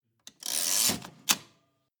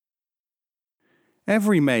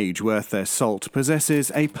Every mage worth their salt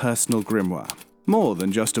possesses a personal grimoire. More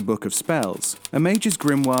than just a book of spells, a mage's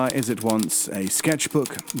grimoire is at once a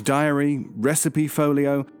sketchbook, diary, recipe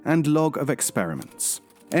folio, and log of experiments.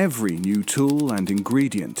 Every new tool and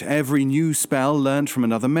ingredient, every new spell learned from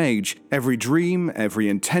another mage, every dream, every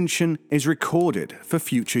intention is recorded for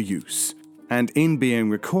future use. And in being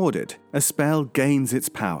recorded, a spell gains its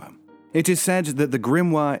power. It is said that the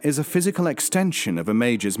grimoire is a physical extension of a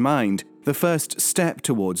mage's mind, the first step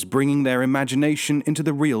towards bringing their imagination into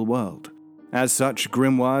the real world. As such,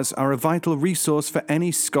 grimoires are a vital resource for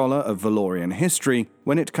any scholar of Valorian history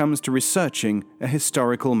when it comes to researching a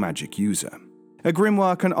historical magic user. A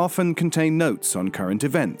grimoire can often contain notes on current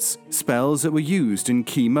events, spells that were used in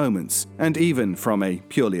key moments, and even from a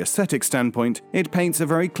purely aesthetic standpoint, it paints a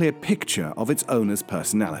very clear picture of its owner's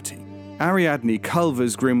personality. Ariadne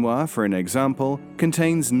Culver's grimoire, for an example,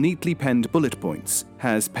 contains neatly penned bullet points,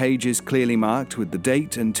 has pages clearly marked with the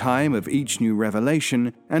date and time of each new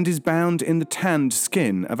revelation, and is bound in the tanned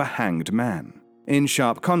skin of a hanged man. In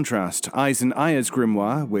sharp contrast, Eisen Ayer's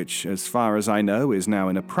grimoire, which, as far as I know, is now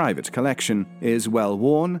in a private collection, is well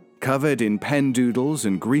worn, covered in pen doodles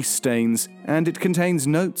and grease stains, and it contains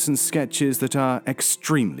notes and sketches that are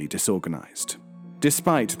extremely disorganized.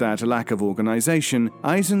 Despite that lack of organization,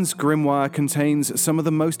 Eisen's grimoire contains some of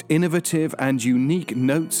the most innovative and unique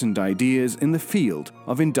notes and ideas in the field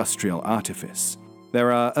of industrial artifice.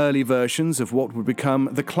 There are early versions of what would become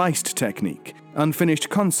the Kleist technique, unfinished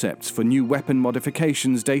concepts for new weapon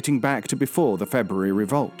modifications dating back to before the February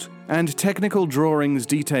Revolt, and technical drawings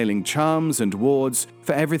detailing charms and wards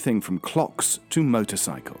for everything from clocks to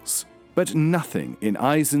motorcycles. But nothing in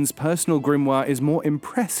Eisen's personal grimoire is more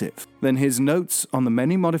impressive than his notes on the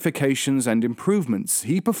many modifications and improvements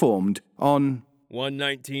he performed on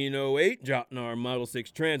 1908, jotting our Model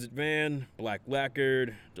 6 transit van, black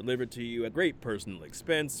lacquered, delivered to you at great personal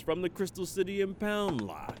expense from the Crystal City impound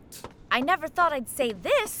lot. I never thought I'd say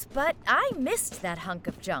this, but I missed that hunk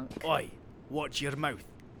of junk. Oi, watch your mouth.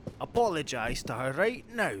 Apologise to her right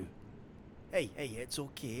now. Hey, it's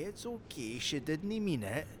okay, she didn't mean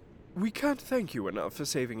it. We can't thank you enough for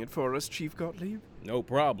saving it for us, Chief Gottlieb. No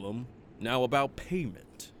problem. Now about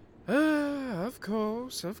payment. Of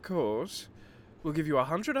course. We'll give you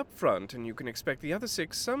 100 up front, and you can expect the other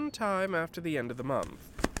 6 sometime after the end of the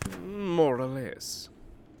month. More or less.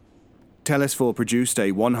 Telesphore produced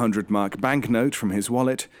a 100-mark banknote from his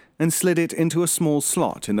wallet and slid it into a small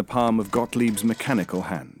slot in the palm of Gottlieb's mechanical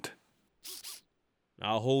hand.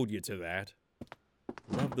 I'll hold you to that.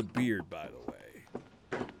 Love the beard, by the way.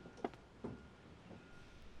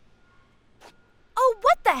 Oh,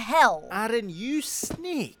 what the hell? Aaron, you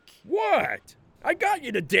snake. What? I got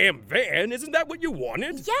you the damn van. Isn't that what you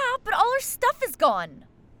wanted? Yeah, but all our stuff is gone.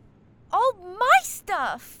 All my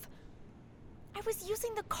stuff. I was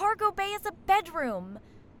using the cargo bay as a bedroom.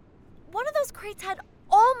 One of those crates had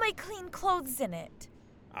all my clean clothes in it.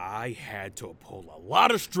 I had to pull a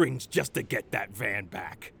lot of strings just to get that van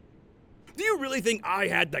back. Do you really think I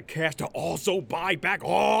had the cash to also buy back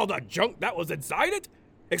all the junk that was inside it?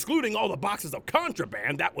 Excluding all the boxes of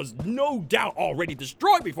contraband that was no doubt already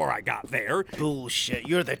destroyed before I got there. Bullshit,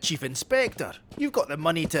 you're the chief inspector. You've got the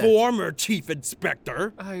money to... Former chief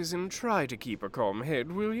inspector. Eisen, try to keep a calm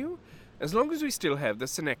head, will you? As long as we still have the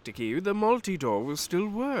Synecdoche, the multi-door will still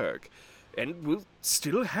work. And we'll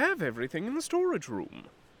still have everything in the storage room.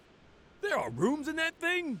 There are rooms in that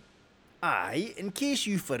thing? Aye, in case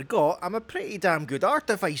you forgot, I'm a pretty damn good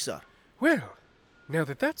artificer. Well, now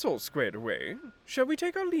that that's all squared away, shall we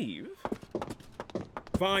take our leave?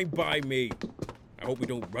 Fine by me. I hope we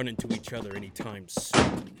don't run into each other anytime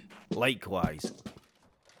soon. Likewise.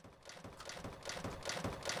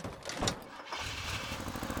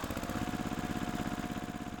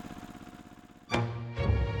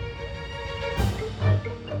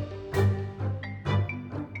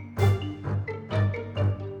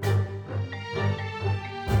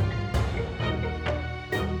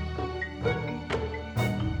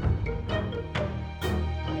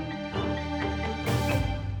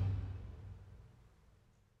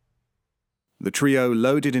 The trio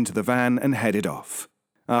loaded into the van and headed off.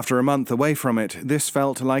 After a month away from it, this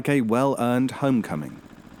felt like a well-earned homecoming.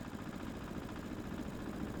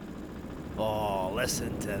 Oh,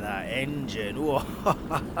 listen to that engine.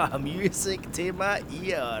 Oh, music to my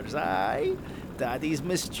ears, aye? Daddy's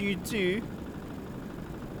missed you too.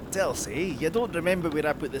 Delsey, you don't remember where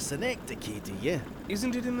I put the Synecdoche, do you?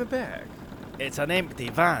 Isn't it in the bag? It's an empty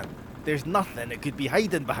van. There's nothing it could be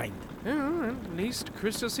hiding behind. Oh, at least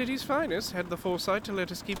Crystal City's finest had the foresight to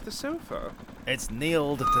let us keep the sofa. It's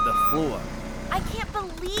nailed to the floor. I can't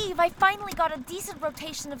believe I finally got a decent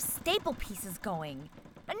rotation of staple pieces going.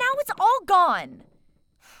 And now it's all gone.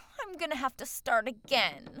 I'm gonna have to start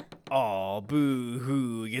again. Aw,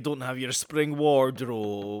 boo-hoo, you don't have your spring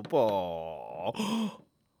wardrobe. Aw.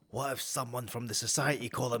 What if someone from the society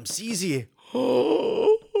column sees you?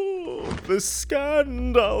 The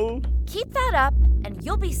scandal. Keep that up, and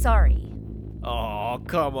you'll be sorry. Oh,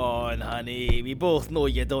 come on, honey. We both know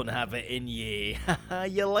you don't have it in you.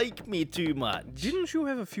 You like me too much. Didn't you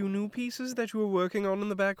have a few new pieces that you were working on in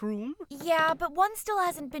the back room? Yeah, but one still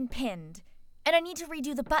hasn't been pinned, and I need to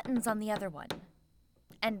redo the buttons on the other one.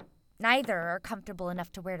 And neither are comfortable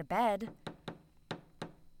enough to wear to bed.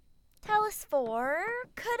 Tell us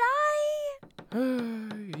could I?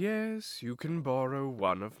 Yes, you can borrow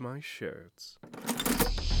one of my shirts.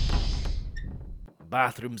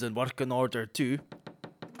 Bathroom's in working order too.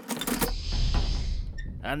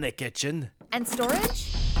 And the kitchen. And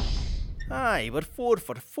storage? Aye, we're 4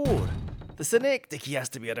 for 4. The Synecdoche has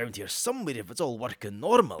to be around here somewhere if it's all working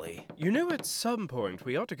normally. You know, at some point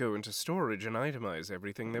we ought to go into storage and itemize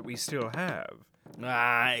everything that we still have.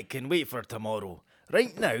 It can wait for tomorrow.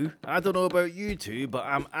 Right now, I don't know about you two, but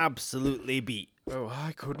I'm absolutely beat. Oh,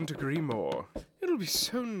 I couldn't agree more. It'll be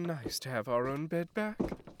so nice to have our own bed back.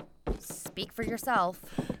 Speak for yourself.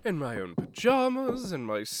 And my own pajamas, and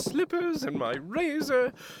my slippers, and my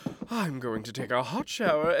razor. I'm going to take a hot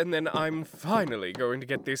shower, and then I'm finally going to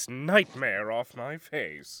get this nightmare off my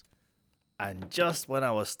face. And just when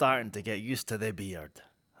I was starting to get used to the beard.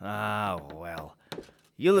 Ah, well.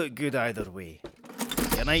 You look good either way.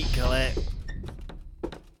 Good night, Colette.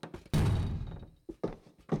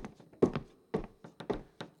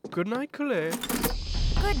 Good night, Colette.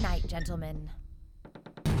 Good night, gentlemen.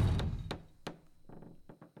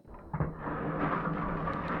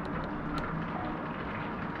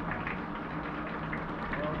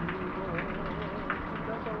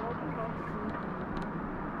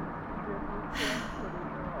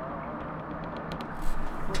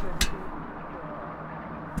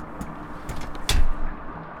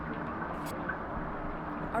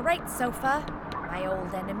 All right, Sofa, my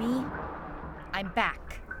old enemy. I'm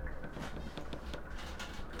back.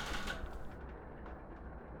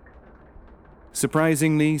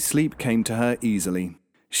 Surprisingly, sleep came to her easily.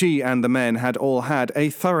 She and the men had all had a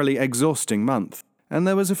thoroughly exhausting month, and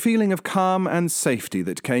there was a feeling of calm and safety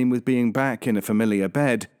that came with being back in a familiar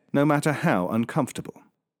bed, no matter how uncomfortable.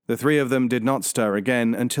 The three of them did not stir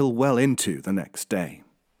again until well into the next day.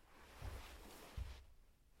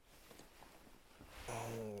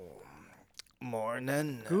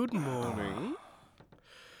 Morning. Good morning.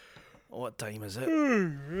 What time is it?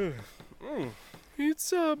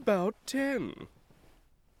 It's about 10.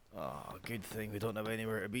 Oh, good thing we don't have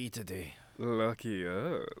anywhere to be today. Lucky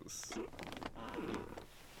us.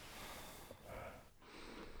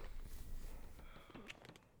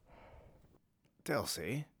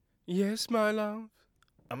 Delcy, Yes, my love?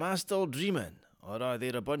 am I still dreaming? Or are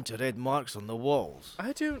there a bunch of red marks on the walls?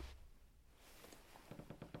 I don't...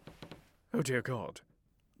 Oh, dear God.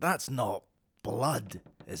 That's not blood,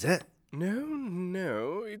 is it?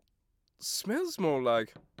 No, it smells more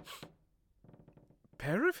like...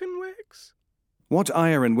 paraffin wax? What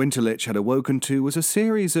Aya and Winterlich had awoken to was a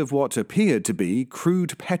series of what appeared to be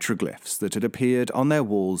crude petroglyphs that had appeared on their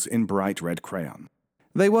walls in bright red crayon.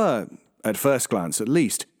 They were, at first glance at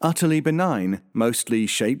least, utterly benign, mostly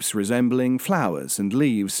shapes resembling flowers and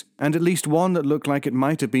leaves, and at least one that looked like it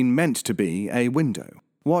might have been meant to be a window.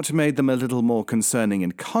 What made them a little more concerning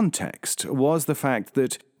in context was the fact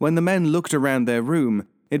that, when the men looked around their room,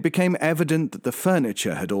 it became evident that the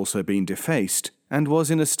furniture had also been defaced and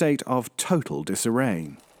was in a state of total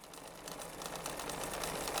disarray.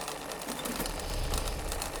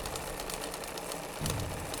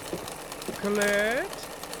 Colette?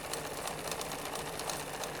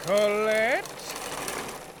 Colette?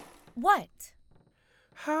 What?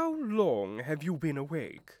 How long have you been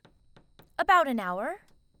awake? About an hour.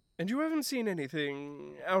 And you haven't seen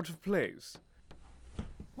anything out of place?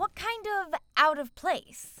 What kind of out of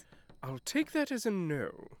place? I'll take that as a no.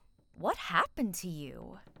 What happened to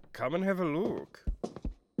you? Come and have a look.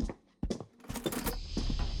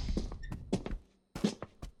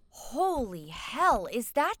 Holy hell,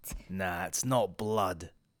 is that Nah, it's not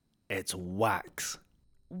blood. It's wax.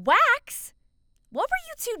 wax? What were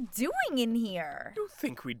you two doing in here? You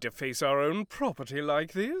think we'd deface our own property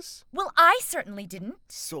like this? Well, I certainly didn't.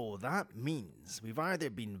 So that means we've either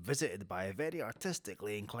been visited by a very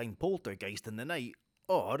artistically inclined poltergeist in the night,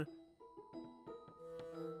 or...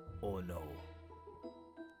 Oh no.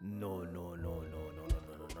 No.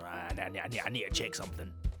 I need to check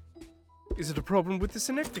something. Is it a problem with the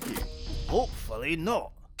Synecdoche? Hopefully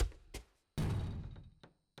not.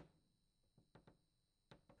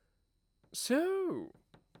 So,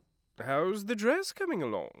 how's the dress coming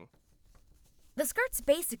along? The skirt's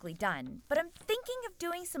basically done, but I'm thinking of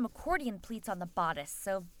doing some accordion pleats on the bodice,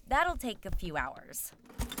 so that'll take a few hours.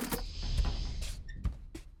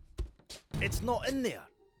 It's not in there.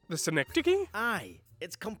 The Synecdoche? Aye,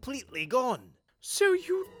 it's completely gone. So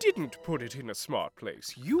you didn't put it in a smart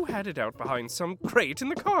place. You had it out behind some crate in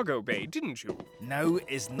the cargo bay, didn't you? Now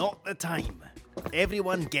is not the time.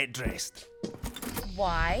 Everyone get dressed.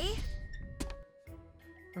 Why?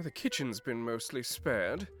 Well, the kitchen's been mostly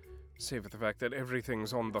spared, save for the fact that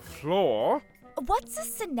everything's on the floor. What's a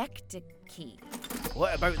Synecdoche?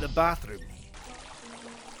 What about the bathroom?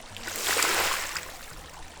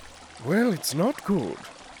 Well, it's not good.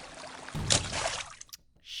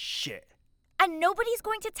 Shit. And nobody's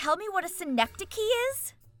going to tell me what a Synecdoche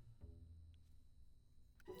is?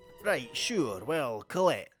 Right, sure. Well,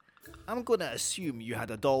 Colette, I'm gonna assume you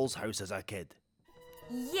had a doll's house as a kid.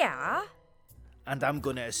 Yeah. And I'm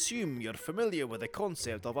gonna assume you're familiar with the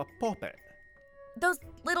concept of a poppet. Those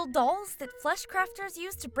little dolls that flesh crafters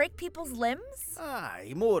use to break people's limbs?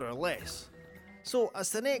 Aye, more or less. So, a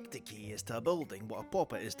synecdoche is to a building what a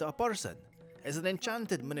poppet is to a person. It's an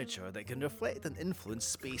enchanted miniature that can reflect and influence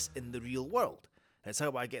space in the real world. It's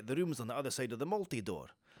how I get the rooms on the other side of the multi-door.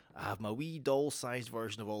 I have my wee doll-sized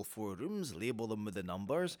version of all 4 rooms, label them with the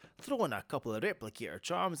numbers, throw in a couple of replicator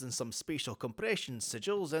charms and some spatial compression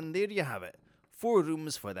sigils, and there you have it. 4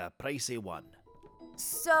 rooms for the pricey one.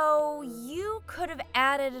 So you could have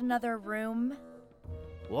added another room?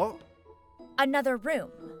 What? Another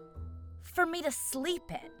room. For me to sleep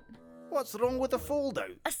in. What's wrong with the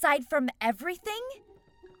fold-out? Aside from everything?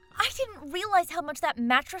 I didn't realize how much that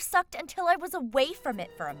mattress sucked until I was away from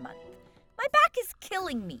it for a month. My back is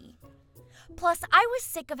killing me. Plus, I was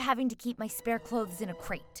sick of having to keep my spare clothes in a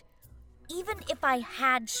crate. Even if I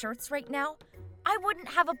had shirts right now, I wouldn't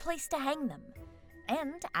have a place to hang them.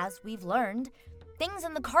 And, as we've learned, things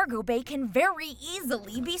in the cargo bay can very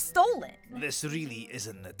easily be stolen. This really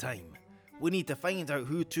isn't the time. We need to find out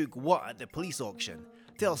who took what at the police auction.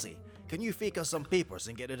 Telsey, can you fake us some papers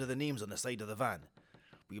and get rid of the names on the side of the van?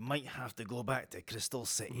 We might have to go back to Crystal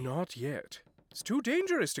City. Not yet. It's too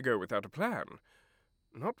dangerous to go without a plan.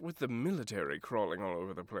 Not with the military crawling all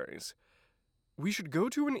over the place. We should go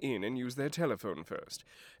to an inn and use their telephone first,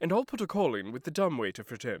 and I'll put a call in with the dumbwaiter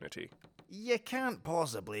fraternity. You can't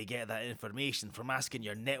possibly get that information from asking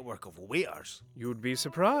your network of waiters. You'd be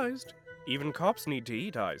surprised. Even cops need to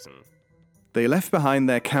eat, Eisen. They left behind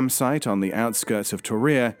their campsite on the outskirts of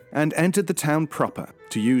Toria and entered the town proper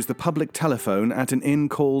to use the public telephone at an inn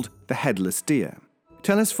called the Headless Deer.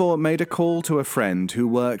 Telesphore made a call to a friend who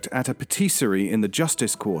worked at a patisserie in the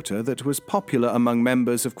Justice Quarter that was popular among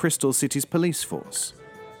members of Crystal City's police force.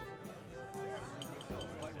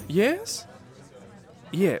 Yes?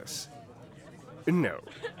 Yes. No.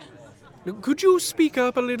 Could you speak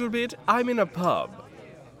up a little bit? I'm in a pub.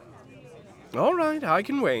 All right, I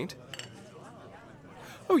can wait.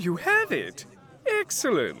 Oh, you have it?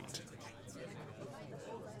 Excellent.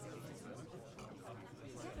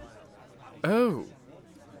 Oh,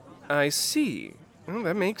 I see. Well,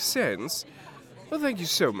 that makes sense. Well, thank you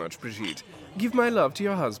so much, Brigitte. Give my love to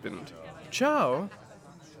your husband. Ciao.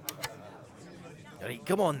 Right,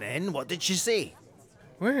 come on then, what did she say?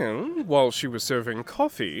 Well, while she was serving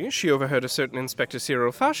coffee, she overheard a certain Inspector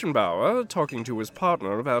Cyril Fashionbauer talking to his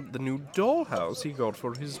partner about the new dollhouse he got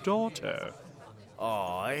for his daughter.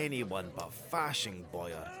 Oh, anyone but Fashion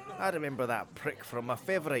Boyer. I remember that prick from my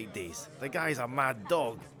favourite days. The guy's a mad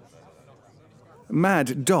dog.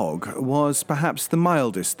 Mad Dog was perhaps the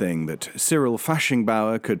mildest thing that Cyril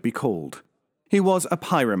Fashionbauer could be called. He was a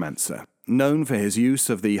pyromancer, known for his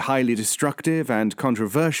use of the highly destructive and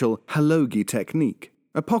controversial halogi technique.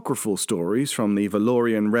 Apocryphal stories from the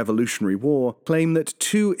Valorian Revolutionary War claim that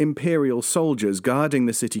 2 imperial soldiers guarding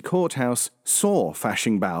the city courthouse saw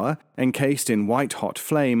Fashionbauer, encased in white-hot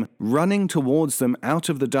flame, running towards them out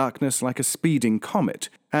of the darkness like a speeding comet,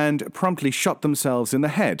 and promptly shot themselves in the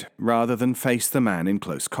head rather than face the man in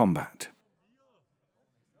close combat.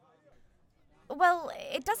 Well,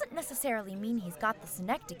 it doesn't necessarily mean he's got the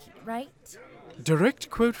Synecdoche, right? Direct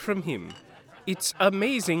quote from him. It's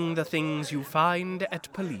amazing the things you find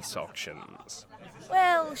at police auctions.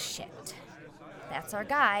 Well, shit. That's our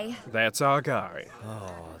guy. That's our guy.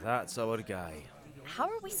 Oh, that's our guy. How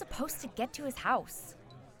are we supposed to get to his house?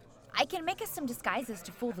 I can make us some disguises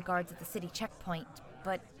to fool the guards at the city checkpoint,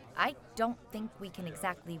 but I don't think we can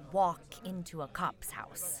exactly walk into a cop's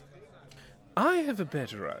house. I have a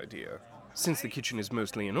better idea. Since the kitchen is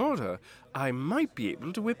mostly in order, I might be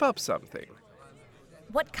able to whip up something.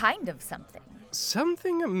 What kind of something?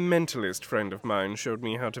 Something a mentalist friend of mine showed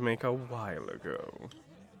me how to make a while ago.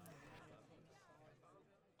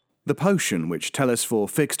 The potion which Telesphore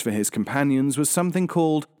fixed for his companions was something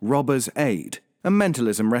called Robber's Aid, a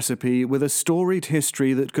mentalism recipe with a storied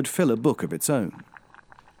history that could fill a book of its own.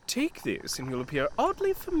 Take this and you'll appear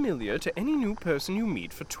oddly familiar to any new person you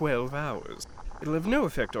meet for 12 hours. It'll have no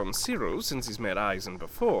effect on Cyril since he's met Eisen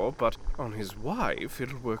before, but on his wife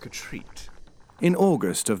it'll work a treat. In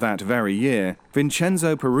August of that very year,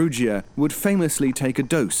 Vincenzo Perugia would famously take a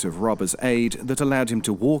dose of Robber's Aid that allowed him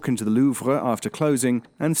to walk into the Louvre after closing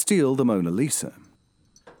and steal the Mona Lisa.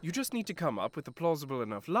 You just need to come up with a plausible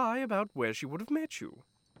enough lie about where she would have met you.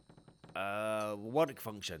 Work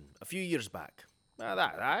function, a few years back.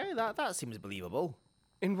 That seems believable.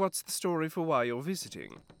 And what's the story for why you're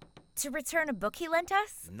visiting? To return a book he lent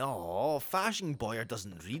us? No, Fashion Boyer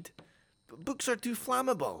doesn't read. Books are too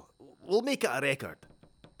flammable. We'll make it a record.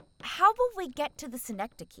 How will we get to the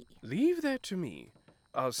Synecdoche? Leave that to me.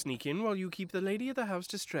 I'll sneak in while you keep the lady of the house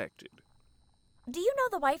distracted. Do you know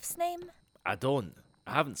the wife's name? I don't.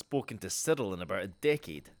 I haven't spoken to Cyril in about a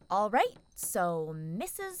decade. All right, so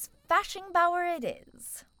Mrs. Fashingbauer it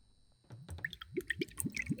is.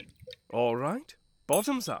 All right,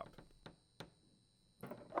 bottoms up.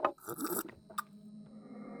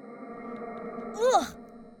 Ugh!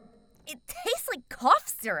 It tastes like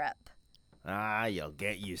cough syrup. You'll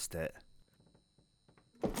get used to it.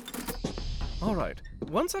 All right,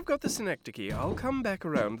 once I've got the Synecdoche, I'll come back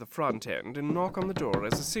around the front end and knock on the door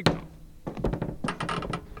as a signal.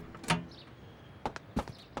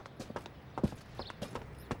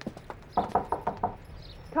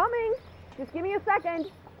 Coming! Just give me a second.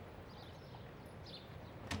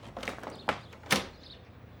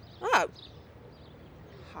 Oh.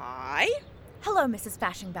 Hi? Hello, Mrs.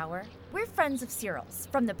 Fashingbauer. We're friends of Cyril's,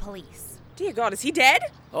 from the police. Dear God, is he dead?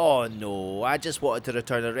 Oh no, I just wanted to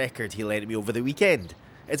return a record he lent me over the weekend.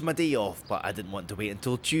 It's my day off, but I didn't want to wait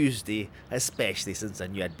until Tuesday, especially since I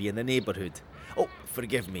knew I'd be in the neighbourhood. Oh,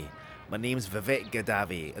 forgive me. My name's Vivek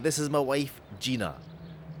Gaddafi, and this is my wife, Gina.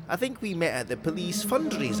 I think we met at the police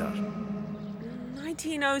fundraiser.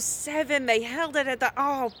 1907, they held it at the...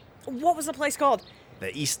 Oh, what was the place called?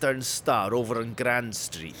 The Eastern Star over on Grand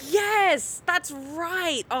Street. Yes, that's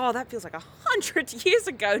right. Oh, that feels like 100 years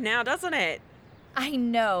ago now, doesn't it? I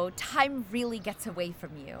know, time really gets away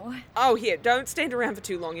from you. Oh, here, don't stand around for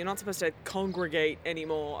too long. You're not supposed to congregate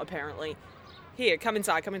anymore, apparently. Here, come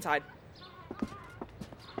inside, come inside.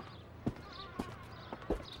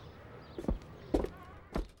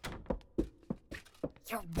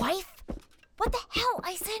 Your wife? What the hell,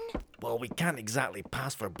 Eisen? Well, we can't exactly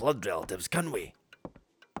pass for blood relatives, can we?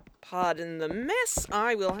 Pardon the mess.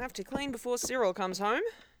 I will have to clean before Cyril comes home.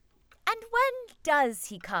 And when does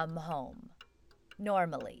he come home?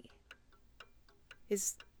 Normally.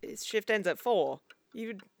 His shift ends at 4.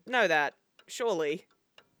 You'd know that, surely.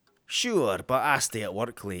 Sure, but I stay at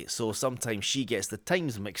work late, so sometimes she gets the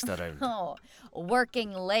times mixed around. Oh,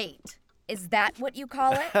 working late. Is that what you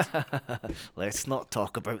call it? Let's not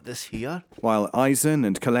talk about this here. While Eisen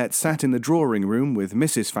and Colette sat in the drawing room with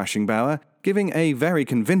Mrs. Fashingbauer, giving a very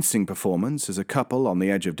convincing performance as a couple on the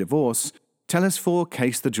edge of divorce, Telesphore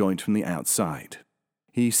cased the joint from the outside.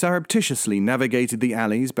 He surreptitiously navigated the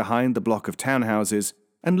alleys behind the block of townhouses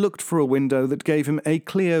and looked for a window that gave him a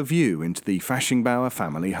clear view into the Fashingbauer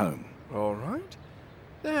family home. All right.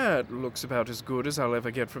 That looks about as good as I'll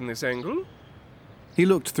ever get from this angle. He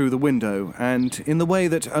looked through the window, and in the way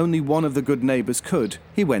that only one of the good neighbours could,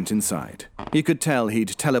 he went inside. You could tell he'd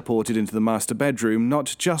teleported into the master bedroom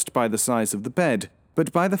not just by the size of the bed,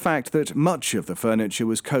 but by the fact that much of the furniture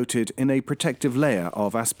was coated in a protective layer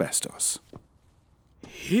of asbestos.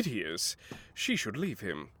 Hideous. She should leave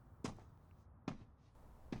him.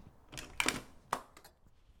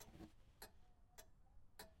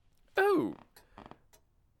 Oh.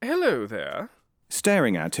 Hello there.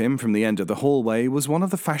 Staring at him from the end of the hallway was one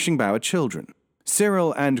of the Fashingbauer children.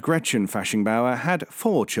 Cyril and Gretchen Fashingbauer had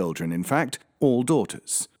 4 children, in fact, all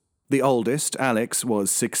daughters. The oldest, Alex,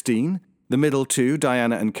 was 16. The middle 2,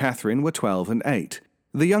 Diana and Catherine, were 12 and 8.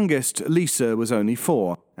 The youngest, Lisa, was only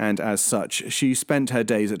 4, and as such, she spent her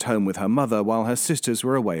days at home with her mother while her sisters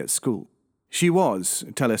were away at school. She was,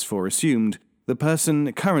 Telesphore assumed, the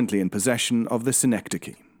person currently in possession of the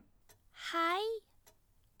Synecdoche. Hi?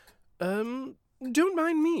 Don't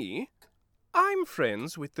mind me. I'm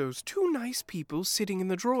friends with those 2 nice people sitting in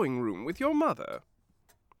the drawing room with your mother.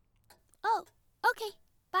 Oh, okay.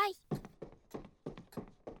 Bye.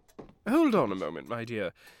 Hold on a moment, my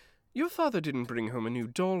dear. Your father didn't bring home a new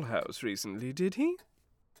dollhouse recently, did he?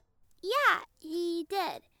 Yeah, he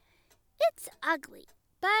did. It's ugly,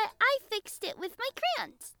 but I fixed it with my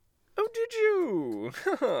crayons. Oh, did you?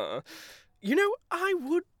 You know, I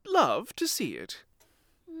would love to see it.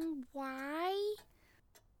 Why?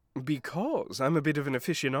 Because I'm a bit of an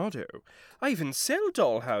aficionado. I even sell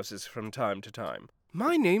dollhouses from time to time.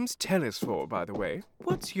 My name's Telesphore, by the way.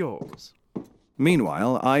 What's yours?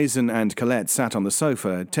 Meanwhile, Eisen and Colette sat on the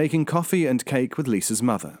sofa, taking coffee and cake with Lisa's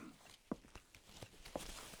mother.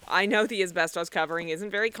 I know the asbestos covering isn't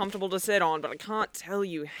very comfortable to sit on, but I can't tell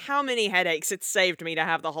you how many headaches it's saved me to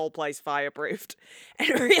have the whole place fireproofed. And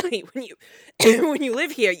really, when you when you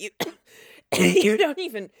live here, you you don't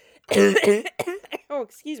even oh,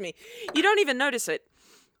 excuse me. You don't even notice it.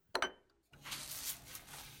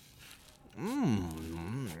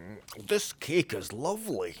 This cake is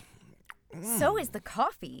lovely. So is the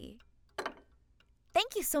coffee.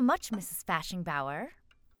 Thank you so much, Mrs. Fashingbauer.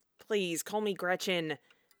 Please, call me Gretchen.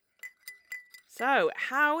 So,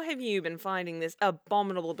 how have you been finding this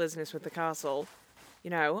abominable business with the castle? You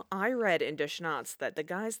know, I read in Der Schnatz that the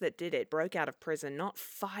guys that did it broke out of prison not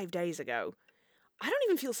 5 days ago. I don't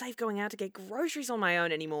even feel safe going out to get groceries on my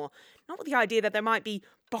own anymore, not with the idea that there might be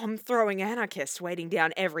bomb-throwing anarchists waiting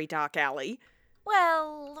down every dark alley.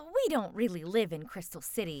 Well, we don't really live in Crystal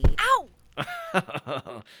City. Ow!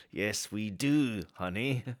 Yes, we do,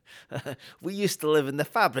 honey. We used to live in the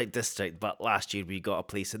fabric district, but last year we got a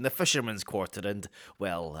place in the fisherman's quarter and,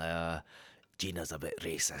 well, Gina's a bit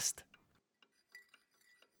racist.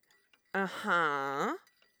 Uh-huh.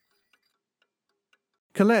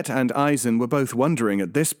 Colette and Eisen were both wondering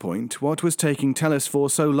at this point what was taking Telesphore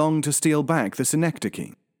so long to steal back the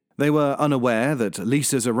Synecdoche. They were unaware that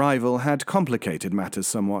Lisa's arrival had complicated matters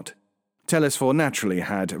somewhat. Telesphore naturally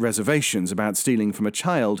had reservations about stealing from a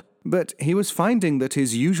child, but he was finding that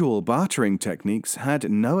his usual bartering techniques had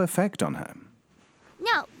no effect on her.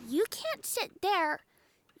 No, you can't sit there.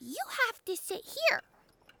 You have to sit here.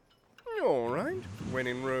 All right. When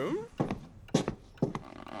in Rome.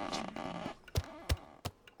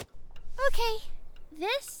 Okay,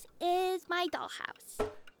 this is my dollhouse.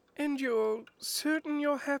 And you're certain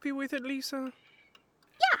you're happy with it, Lisa?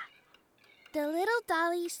 Yeah, the little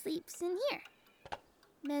dolly sleeps in here.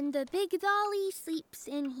 And the big dolly sleeps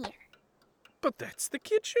in here. But that's the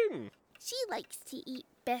kitchen. She likes to eat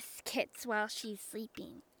biscuits while she's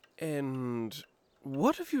sleeping. And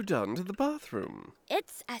what have you done to the bathroom?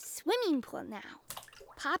 It's a swimming pool now.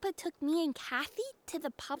 Papa took me and Kathy to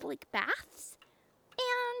the public baths,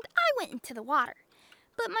 and I went into the water.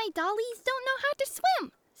 But my dollies don't know how to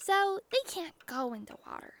swim, so they can't go in the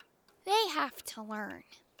water. They have to learn.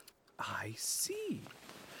 I see.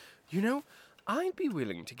 You know, I'd be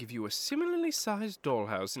willing to give you a similarly sized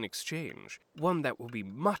dollhouse in exchange. One that will be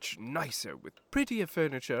much nicer with prettier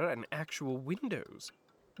furniture and actual windows.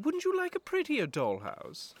 Wouldn't you like a prettier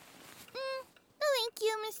dollhouse? No, thank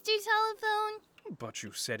you, Mr. Telephone. But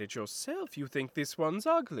you said it yourself. You think this one's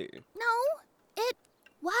ugly. No, it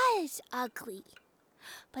was ugly.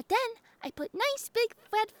 But then I put nice big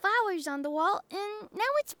red flowers on the wall, and now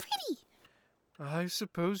it's pretty. I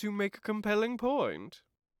suppose you make a compelling point.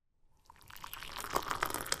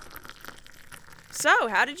 So,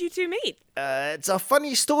 how did you two meet? It's a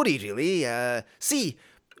funny story, really. See,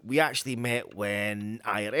 we actually met when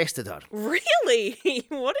I arrested her. Really?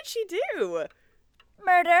 What did she do?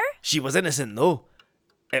 Murder? She was innocent, though.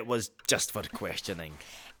 It was just for questioning.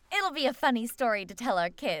 It'll be a funny story to tell our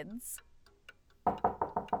kids.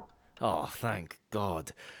 Oh, thank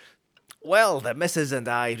God. Well, the missus and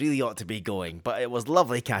I really ought to be going, but it was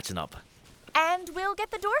lovely catching up. And we'll get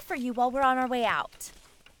the door for you while we're on our way out.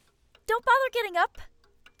 Don't bother getting up.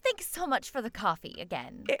 Thanks so much for the coffee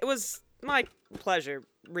again. It was my pleasure,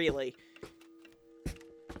 really.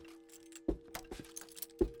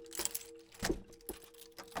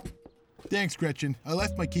 Thanks, Gretchen. I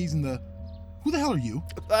left my keys in the... Who the hell are you?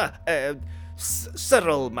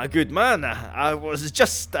 Cyril, my good man, I was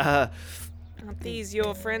just, Aren't these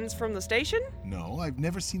your friends from the station? No, I've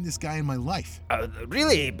never seen this guy in my life.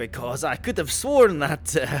 Really, because I could have sworn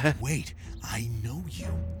that, Wait, I know you.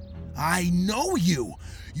 I know you!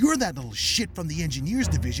 You're that little shit from the engineers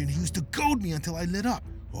division who used to goad me until I lit up.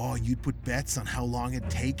 Oh, you'd put bets on how long it'd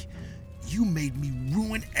take. You made me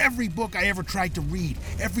ruin every book I ever tried to read,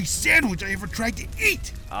 every sandwich I ever tried to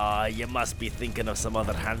eat! you must be thinking of some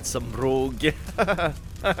other handsome rogue. What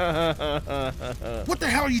the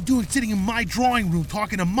hell are you doing sitting in my drawing room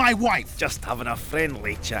talking to my wife? Just having a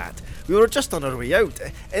friendly chat. We were just on our way out.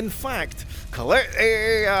 In fact, Colette,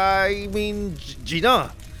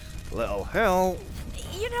 Gina. Little hell.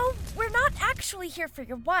 You know, we're not actually here for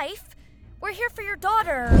your wife. We're here for your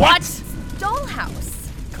daughter. What?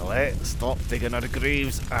 Dollhouse. Colette, stop digging our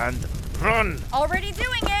graves and run! Already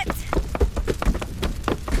doing it.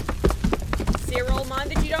 Cyril,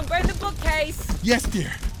 mind that you don't burn the bookcase. Yes,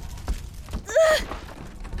 dear. Ugh,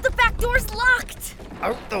 the back door's locked.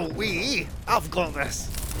 Out the way! I've got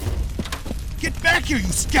this! Get back here, you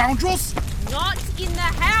scoundrels! Not in the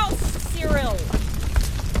house, Cyril.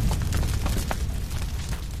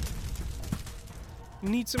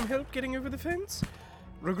 Need some help getting over the fence?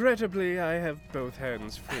 Regrettably, I have both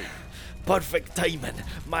hands free. Perfect timing.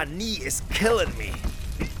 My knee is killing me.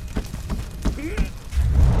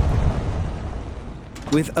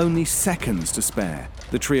 With only seconds to spare,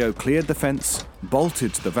 the trio cleared the fence,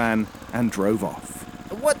 bolted to the van, and drove off.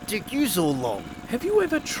 What took you so long? Have you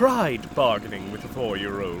ever tried bargaining with a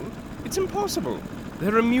 4-year-old? It's impossible.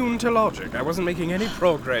 They're immune to logic. I wasn't making any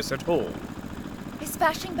progress at all. Is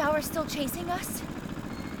Fashingbauer still chasing us?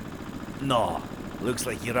 No. Looks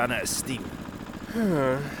like you ran out of steam.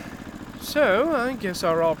 So, I guess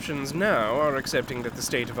our options now are accepting that the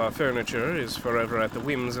state of our furniture is forever at the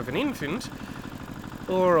whims of an infant,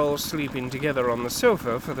 or all sleeping together on the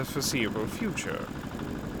sofa for the foreseeable future.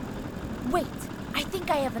 Wait, I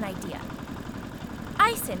think I have an idea.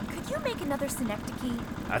 Ison, could you make another Synecdoche?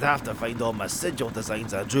 I'd have to find all my sigil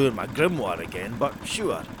designs I drew in my grimoire again, but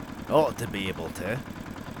sure, ought to be able to.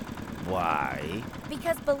 Why?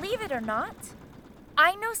 Because believe it or not,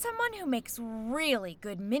 I know someone who makes really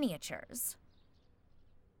good miniatures.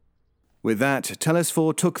 With that,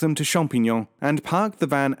 Telesphore took them to Champignon and parked the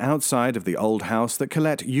van outside of the old house that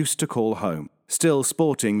Colette used to call home, still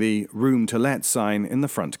sporting the Room to Let sign in the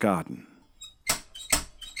front garden.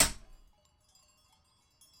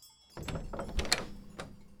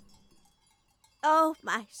 Oh,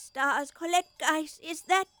 my stars, Colette, guys, is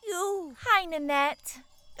that you? Hi, Nanette.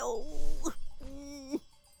 Oh.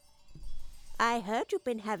 I heard you've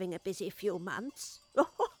been having a busy few months.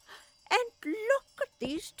 Oh, and look at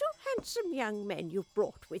these two handsome young men you've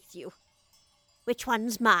brought with you. Which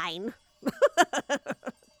one's mine?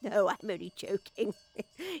 No, I'm only joking.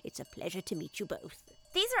 It's a pleasure to meet you both.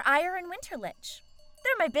 These are Ire and Winterlich.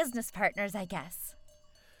 They're my business partners, I guess.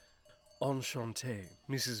 Enchanté,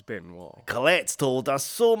 Mrs. Benoit. Colette's told us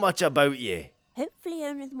so much about you. Hopefully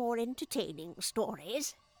only the more entertaining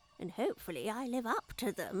stories. And hopefully I live up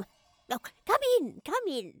to them. Oh, come in, come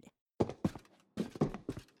in.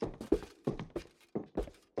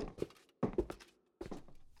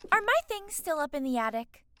 Are my things still up in the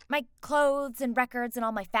attic? My clothes and records and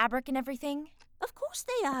all my fabric and everything? Of course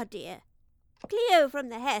they are, dear. Cleo from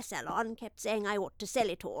the hair salon kept saying I ought to sell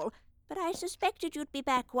it all, but I suspected you'd be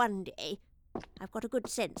back one day. I've got a good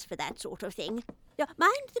sense for that sort of thing. Now,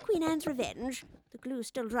 mind the Queen Anne's Revenge. The glue's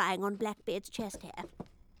still drying on Blackbeard's chest hair.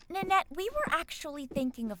 Nanette, we were actually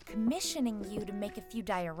thinking of commissioning you to make a few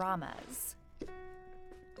dioramas.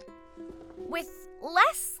 With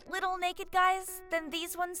less little naked guys than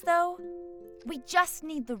these ones, though. We just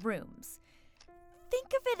need the rooms. Think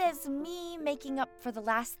of it as me making up for the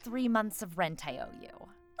last 3 months of rent I owe you.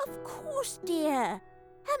 Of course, dear.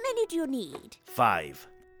 How many do you need? 5.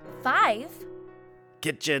 5?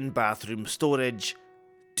 Kitchen, bathroom, storage,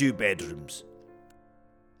 2 bedrooms.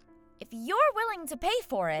 If you're willing to pay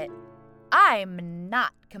for it, I'm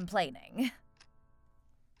not complaining.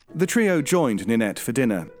 The trio joined Ninette for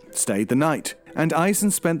dinner, stayed the night, and Ison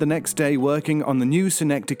spent the next day working on the new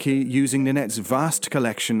Synecdoche using Ninette's vast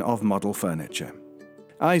collection of model furniture.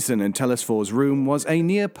 Ison and Telesphore's room was a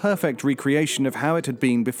near-perfect recreation of how it had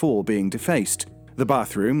been before being defaced. The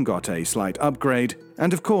bathroom got a slight upgrade,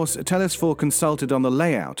 and of course, Telesphore consulted on the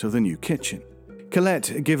layout of the new kitchen.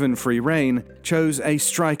 Colette, given free rein, chose a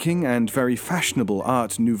striking and very fashionable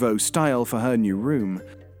Art Nouveau style for her new room.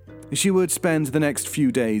 She would spend the next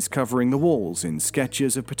few days covering the walls in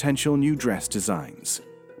sketches of potential new dress designs.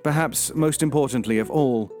 Perhaps most importantly of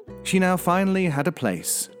all, she now finally had a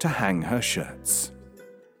place to hang her shirts.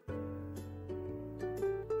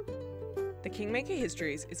 The Kingmaker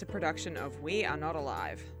Histories is a production of We Are Not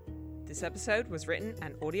Alive. This episode was written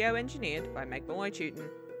and audio engineered by Meg Malloy-Tootin,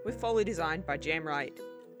 with Foley designed by Jam Wright,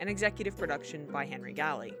 and executive production by Henry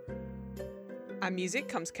Galley. Our music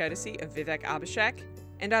comes courtesy of Vivek Abhishek,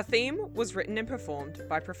 and our theme was written and performed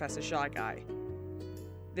by Professor Shy Guy.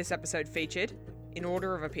 This episode featured, in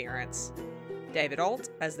order of appearance, David Alt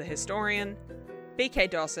as the historian, BK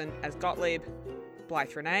Dawson as Gottlieb,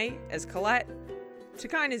 Blythe Renee as Colette,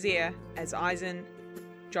 Takai Nazir as Ison,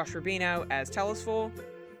 Josh Rubino as Telesphore,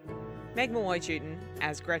 Meg Malloy-Tootin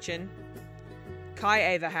as Gretchen, Kai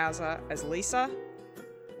Averhauser as Lisa,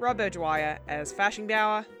 Rob O'Dwyer as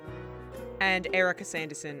Fashingbauer, and Erica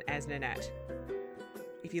Sanderson as Nanette.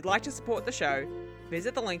 If you'd like to support the show,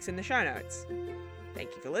 visit the links in the show notes.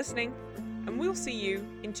 Thank you for listening, and we'll see you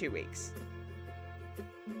in 2 weeks.